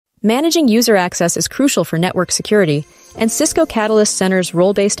Managing user access is crucial for network security, and Cisco Catalyst Center's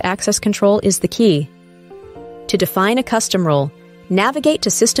role-based access control is the key. To define a custom role, navigate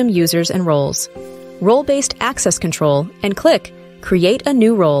to System Users and Roles, Role-Based Access Control, and click Create a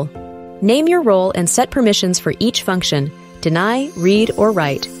New Role. Name your role and set permissions for each function: deny, read, or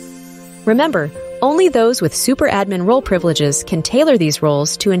write. Remember, only those with super admin role privileges can tailor these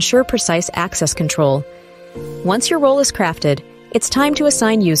roles to ensure precise access control. Once your role is crafted, it's time to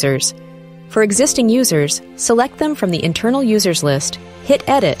assign users. For existing users, select them from the internal users list, hit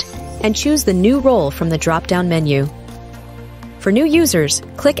Edit, and choose the new role from the drop-down menu. For new users,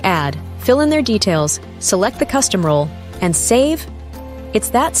 click Add, fill in their details, select the custom role, and save.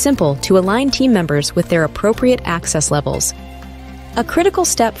 It's that simple to align team members with their appropriate access levels. A critical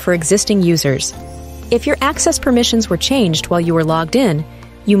step for existing users: if your access permissions were changed while you were logged in,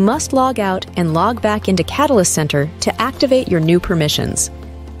 you must log out and log back into Catalyst Center to activate your new permissions.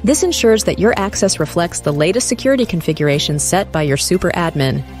 This ensures that your access reflects the latest security configurations set by your super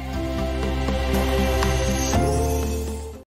admin.